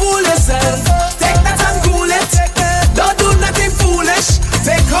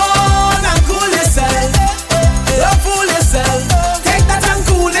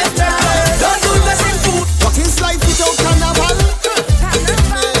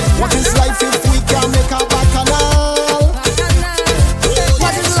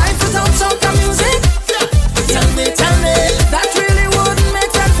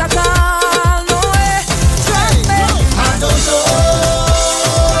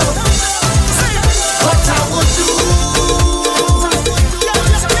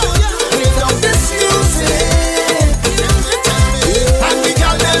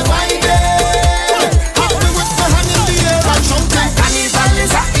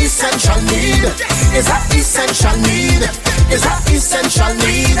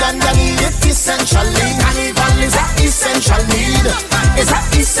essentially. Carnival is a essential need. It's a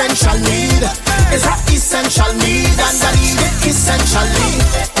essential need. It's a essential need. And I need it essentially.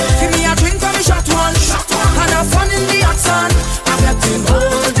 Give me a drink from me shot one. And have fun in the hot sun. I'm getting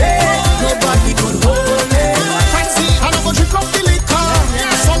all day. Nobody could hold me. Fancy, and I'm gonna drink up the liquor.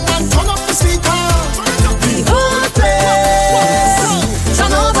 Someone turn up the speaker. The whole place.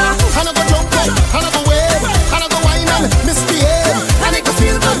 Turn over. And I'm gonna jump up. And I'm gonna wave. And I'm gonna whine and misbehave. And it go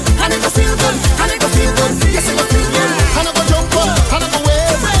feel good. And it go feel good. And it go feel good. Yes, it go feel good. And I'm gonna jump up. And I'm gonna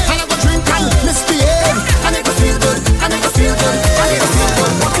wave. And I'm gonna drink and misbehave. And it go feel good. And it go feel good. And it go feel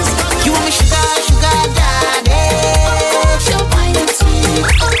good. What is that? You want me sugar, sugar daddy? She'll find it sweet.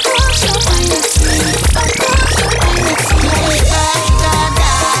 Oh, she'll find it sweet. Oh, she'll find it sweet. You want me sugar, sugar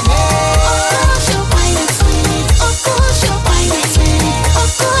daddy? Oh, she'll find it sweet. Oh, she'll find it sweet. Oh,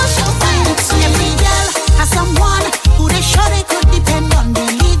 she'll find it sweet. Every girl has someone who they sure they could depend on,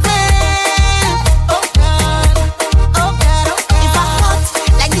 believe it. Oh God, oh God, oh God. If I hot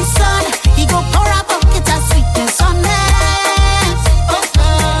like the sun, he go pour a bucket of sweetness on me. Oh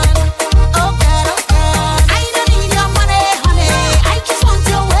God, oh God, oh God. I don't need your money, honey. I just want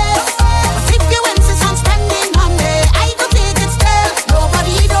your waist. But if you insist on spending on me, I go take it still.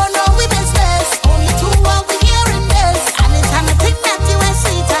 Nobody don't know we business. Only two are we hearing this. And it's time to think that you are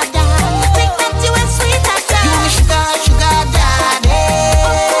sweeter than. Think that you are sweeter than. You want me sugar, sugar daddy?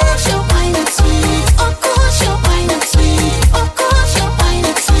 Oh, she'll find it sweet. Oh, she'll find it sweet. Oh, she'll find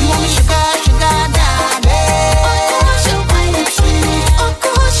it sweet. You want me sugar, sugar daddy? Oh, she'll find it sweet. Oh,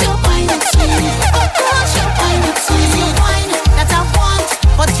 she'll find it sweet. Oh, she'll find it sweet. It's your wine that I want,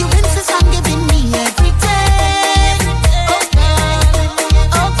 but you insist on giving me everything. Oh God,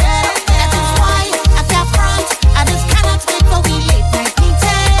 oh God, that is why at your front I just cannot wait for we late night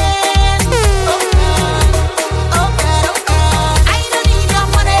meeting. Oh God, oh God, oh God. I don't need your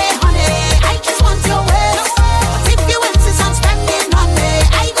money, honey. I just want your waist. But if you insist on spending on me,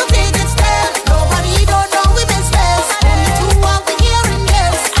 I go take it still. Nobody don't know we business. Only two are we hearing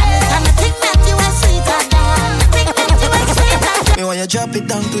this. And it's time to think that you are sweeter than. Think that you are sweeter than. Me want you drop it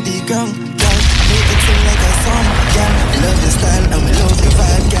down to the ground, girl. Make it sing like a song, girl. Love your style and we love your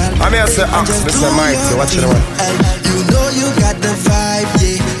vibe, girl. I'm here to ask Mr. Mighty, watch the one. You know you got the vibe,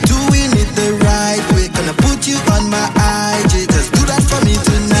 yeah. Doing it the right way. Gonna put you on my IG. Just do that for me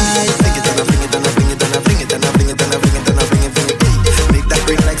tonight. Bring it and I bring it and I bring it and I bring it and I bring it and I bring it and I bring it, bring it. Make that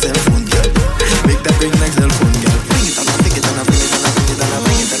ring like cell phone, girl. Make that ring like cell phone, girl. Bring it and I bring it and I bring it and I bring it and I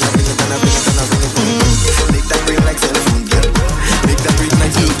bring it and I bring it and I bring it and I bring it, bring it. Make that ring like cell phone, girl. Make that ring like cell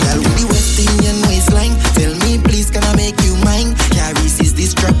phone, girl. With the West Indian waistline, tell me please can I make you mine? Carries is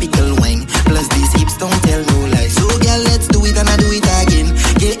this tropical wine. Plus these hips don't tell no lies. So girl, let's do it and I do it again.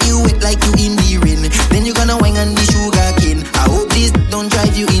 Get you wet like you in the rain. Then you gonna wine on the sugar cane. I hope this don't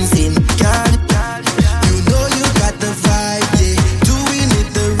drive you insane. Girl, you know you got the vibe, yeah. Doing it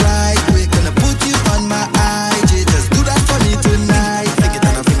the right way. Gonna put you on my IG. Just do that for me tonight. Bring it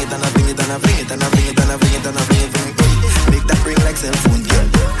and I bring it and I bring it and I bring it and I bring it and I bring it and I bring it, bring it. Make that ring like cell phone, girl.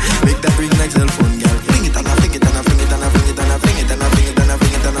 Make that ring like cell phone, girl. Bring it and I bring it and I bring it and I bring it and I bring it and I bring it and I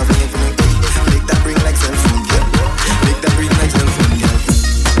bring it and I bring it, bring it. Make that ring like cell phone, girl. Make that ring like cell phone, girl.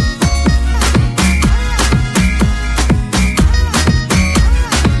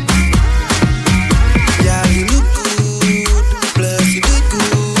 Yeah, you look good, plus you look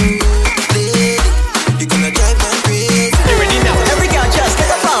good, lady. You gonna drive me crazy. You ready now? Every girl just get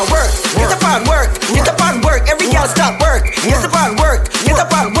up on work. Get up on work. Get up on work. Every girl stop work. Get up on work. Get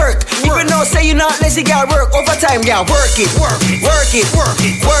up on work. Even though say you not lazy, girl work overtime, girl work it. Work it. Work it. Work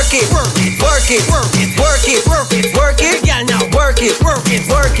it. Work it. Work it. Work it. Work it. Work it. Work it. Work it. Girl now work it. Work it.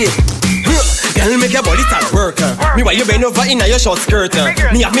 Work it. Girl, make your body start work. Me while you bend over in your short skirt.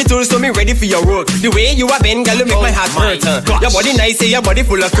 Me have me tools so me ready for your work. The way you are bend, girl, you make my heart hurt. Your body nice, say your body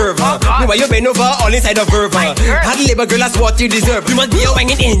full of curve. Me while you bend over all inside of verve. Hard labor, girl, that's what you deserve. You must be a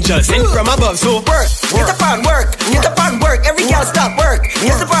wanging angel sent from above. So work, get up on work, get up on work. Every girl stop work,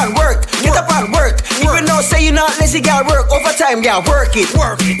 get up on work, get up on work. Even though say you not lazy, girl, work overtime, girl, work it,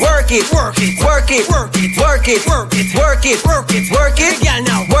 work it, work it, work it, work it, work it, work it, work it, work it, work it, work it, girl,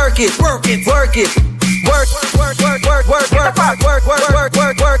 now work it, work it, work it. Work, work, work, work, work, work, work, work, work,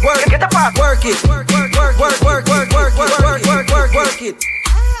 work, work, work, get the part, work it, work, work, work, work, work, work, work, work, work, work, work it.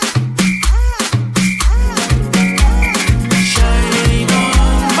 Shine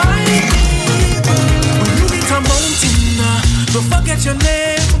on my people. When you hit a mountain, don't forget your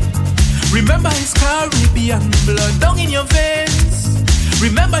name. Remember his Caribbean blood down in your veins.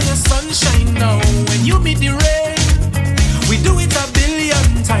 Remember your sunshine now when you meet the rain. We do it a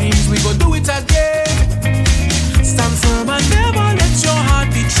billion times, we go do it again. Stand firm and never let your heart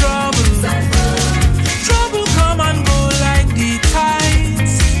be troubled.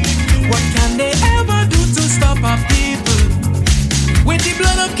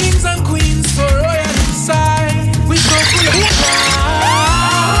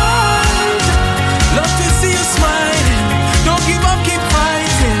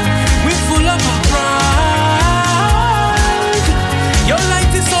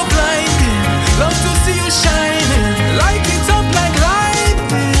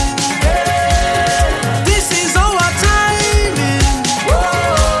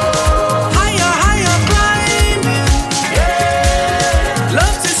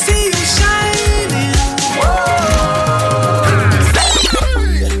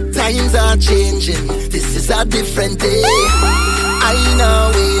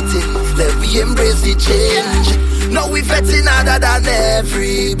 fi change. Now we fetting harder than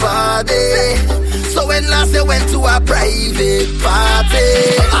everybody. So when last they went to a private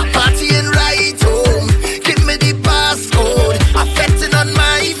party, a partying right home. Give me the passcode. I'm fetting on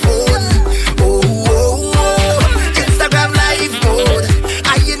my phone. Oh, oh, oh. Instagram live mode.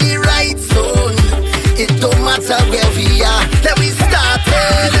 I in the right zone. It don't matter where we are. Then we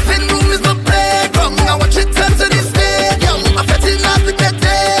started. Living room is my playground. I watch it turn to the stadium. I'm fetting out the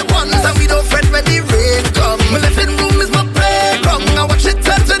day ones, and we don't fret when the rain come. My living room is my playground. I watch it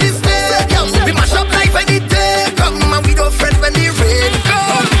turn to the stadium. We mash up life any day come, and we don't fret when the rain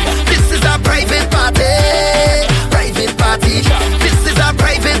come. This is our private party. Private party. This is our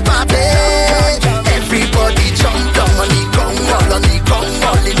private party. Everybody jump down on the ground, all on the ground,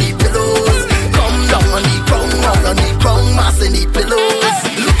 all in the pillows. Come down on the ground, all on the ground, mass in the pillows.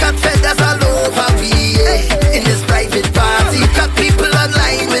 Look at feathers all over we, in this private party. Look at people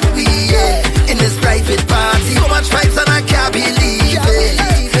online with we, in this private party. So much vibes and I can't believe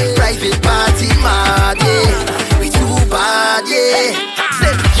it. Private party mad, we too bad,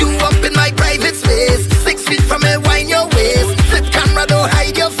 Set you up in my private space. 6 feet from me, wind your waist. Flip camera, don't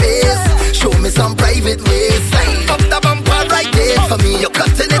hide your face. Show me some private ways. Sign up the bumper right there for me. You're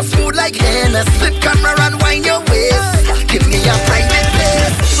cutting it smooth like Hennessy. Flip camera and wind your waist. Give me a private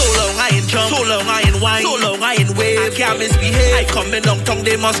place. So long I ain't jump, so long I ain't wine, so long I ain't wave. I can't misbehave. I come in long tongue,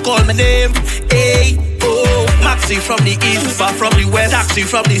 they must call my name. Hey, oh, Maxi from the east, Uber from the west, taxi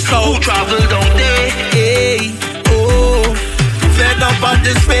from the south. Who travel down there? Hey, oh, fed up on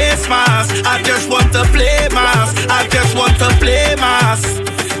this face mask. I just want to play mask. I just want to play mask.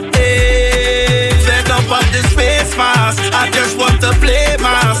 Hey, fed up on this face mask. I just want to play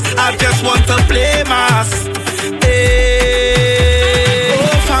mask. I just want to play mask. Hey,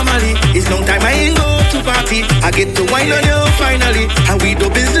 oh family, it's long time I ain't go to party. I get to wine on you finally, and we do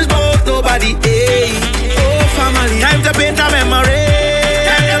business but nobody. Hey, oh family, time to paint a memory.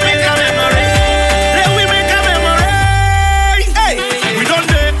 Time to paint a memory. Let we make a memory. Hey, we done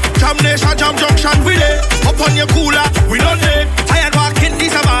there. Jam Nation, Jam Junction, we there. Up on your cooler, we done there. Tired walking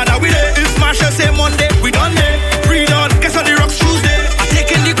this Savannah, we there. If Marshall say Monday, we done there. Pre-done, guess on the rocks Tuesday. I'm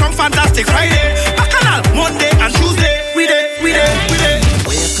taking the Come Fantastic Friday. Bacchanal, Monday and Tuesday. We there, we there, we there.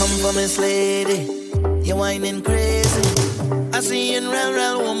 Where you come from, Miss Lady? You're whining crazy. I see you in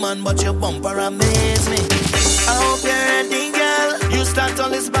real woman, but your bumper amaze me. I hope you're ready, girl. You start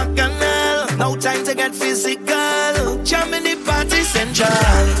on this bacchanal. No time to get physical. Jam in the party central.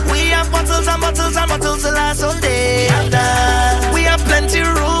 We have bottles and bottles and bottles to last all day. We have plenty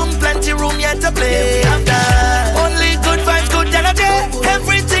room yet to play. Only good vibes, good energy.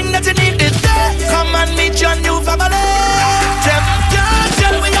 Everything that you need is there. Come and meet your new family. Tell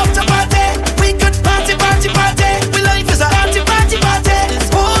we have to party. We could party, party, party. We life is a party, party, party.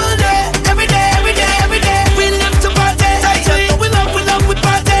 All day, every day, every day, every day. We live to party. We love, we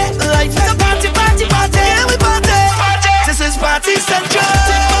party. Life is a party, party, party. Yeah, we party. This is party central.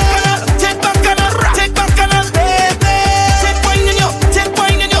 Take back on us, take back on us, baby. Take wine in you, take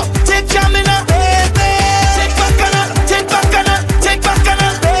wine in you, take jam in us, baby. Take back on us, take back on us, take back on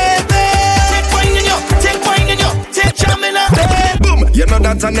us, baby. Take wine in you, take wine in you, take jam in us, baby. Boom, you know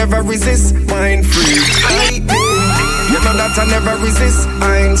that I never resist, mind free. You know that I never resist,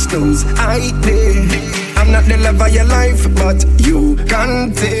 I ain't snooze, I did. I'm not the love of your life, but you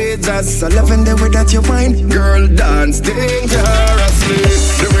contagious. So loving the way that you whine, girl, dance dangerously.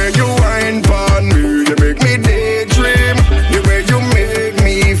 The way you whine pon me, you make me daydream. The way you make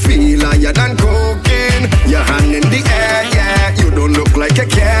me feel higher than cocaine. Your hand in the air, yeah. You don't look like a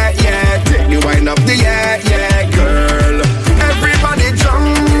cat, yeah. Take the wine up the air, yeah, girl. Everybody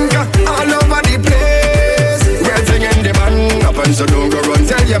drunk, all over the place. We're singing the man up, and so don't go run,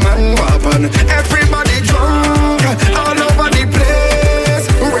 tell your man what happened. Everybody drunk, all over the place.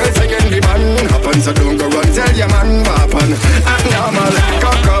 We're singing the man up, and so don't go run, tell your man what happened. And normal,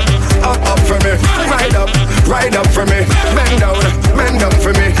 cock up for me. Ride up for me. Bend down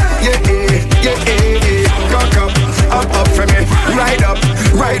for me. Yeah. Cock up for me. Ride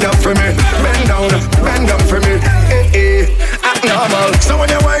up for me. Bend down for me. Act normal. So when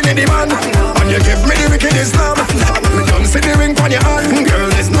you're whining the man, and you give me the wicked Islam, me don't see the ring on your hand. Girl,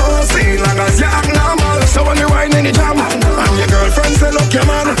 there's no sin long as you act normal. So when you're whining the jam, and your girlfriend say look your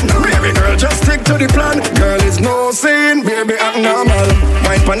man, baby girl just stick to the plan. Girl, it's no sin, baby act normal.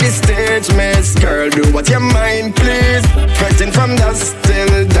 Wine on the stage, miss girl, do what you mind, please. Fighting from dusk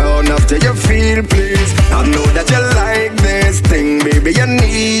till down after you feel, please. I know that you like this thing, baby, you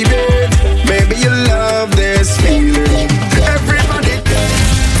need it. Baby, you love this feeling. Everybody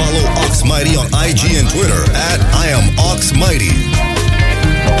Follow Oxmighty on IG and Twitter at I am Oxmighty.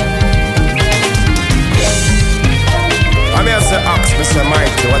 Mr.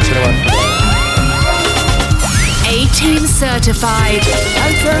 Mighty, watch the one. 18 certified.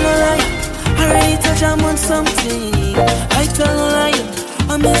 I tell no lie, I ready to jam on something. I tell no lie,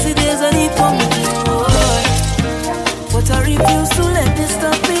 I miss the days I need for me. But I refuse to let this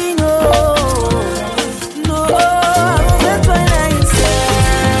stuff be. No, that's why I inside.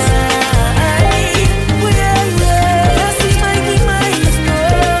 Yeah, I see my demise.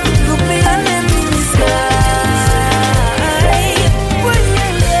 Look me and let me in the sky.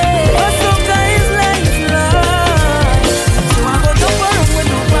 But some guys like love. So I go to work with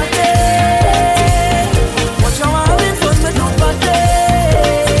no party. Watch how I'm having fun with no party.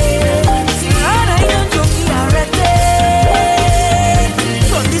 See, I don't joke, I read it.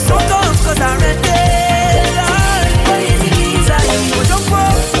 So this one comes 'cause I read it.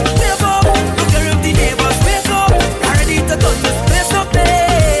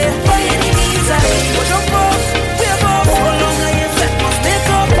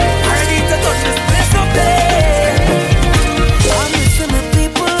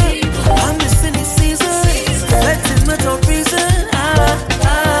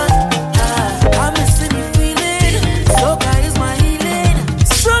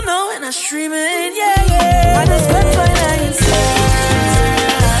 Streaming, yeah. I just went for nights.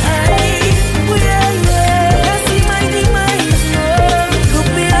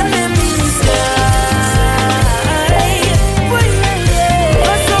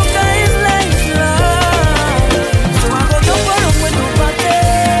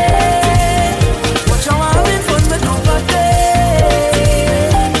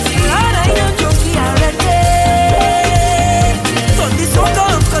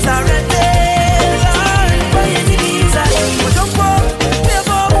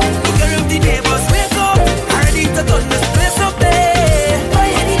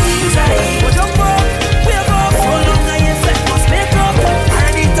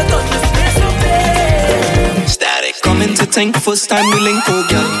 Think first time we link, oh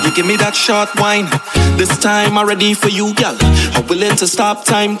girl, you give me that short wine. This time I'm ready for you, girl. I'm willing to stop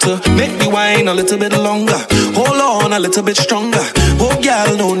time to make the wine a little bit longer. Hold on a little bit stronger. Oh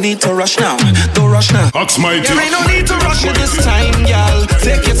girl, no need to rush now. Don't rush now. Ox Mighty. There ain't no need to rush it this time, girl.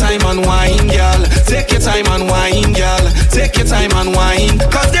 Take your time and wine, girl. Take your time and wine, girl. Take your time and wine.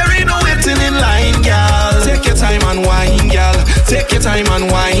 'Cause there ain't no waiting in line, girl. Take your time and wine, girl. Take your time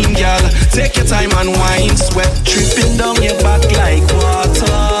and wine, girl. Take your time and wine. Sweat dripping down your back like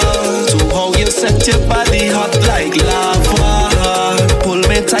water. To how you set your body hot like lava. Pull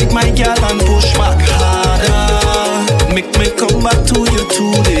me tight, my girl, and push back harder. Make me come back to you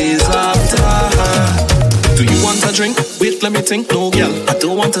 2 days after. Do you want a drink? Wait, let me think. No, girl, I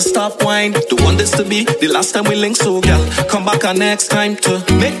don't want to stop wine. Don't want this to be the last time we link. So, girl, come back our next time to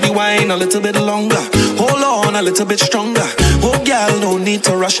make the wine a little bit longer. Hold on a little bit stronger. Oh, girl, no need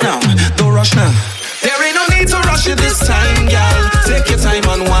to rush now. Don't rush now. There ain't no need to rush it this time, girl. Take your time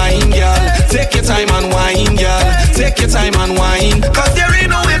and wine, girl. Take your time and wine, girl. Take your time and wine. 'Cause there ain't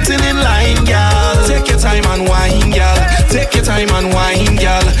no waiting in line, girl. Take your time and wine, girl. Take your time and wine,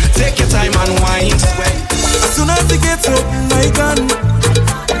 girl. Take your time and wine. As soon as it gets open, I can.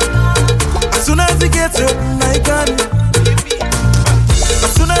 As soon as it gets open, I can.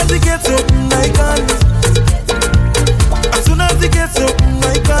 As soon as it gets open, I can. As soon as it gets open,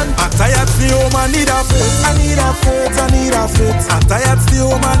 I can. I'm tired, stay home, I need a fit. I need a fit, I need a fit. I'm tired, stay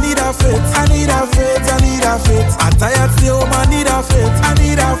home, I need a fit. I need a fit, I need a fit. I'm tired, stay home, I need a fit. I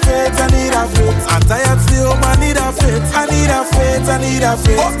need a fit, I need a fit. I'm tired, stay home, I need a fit. I need a fit, I need a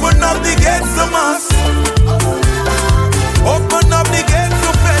fit. Open up the gates to mass. Open up the gates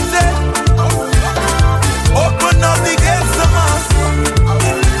to Fete. Open up the gates to mass.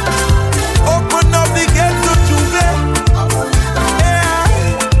 Open up the gates to Juve.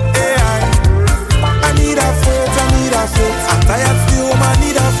 I need a fit, I need a fit. I'm tired still, I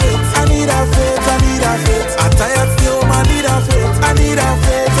need a fit. I need a fit, I need a fit. I'm tired still, I need a fit. I need a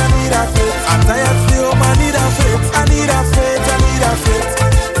fit, I need a fit. I'm tired still, I need a fit. I need a fit, I need a fit.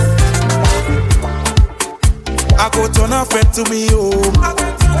 I go turn a fit to me home.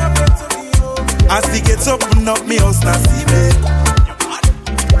 As the gates open up, me house now see me.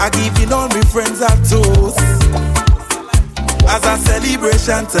 I give in all my friends a toast as a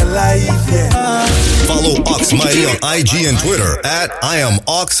celebration to life, yeah. Follow Ox Mighty on IG and Twitter at I am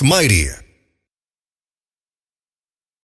Ox Mighty.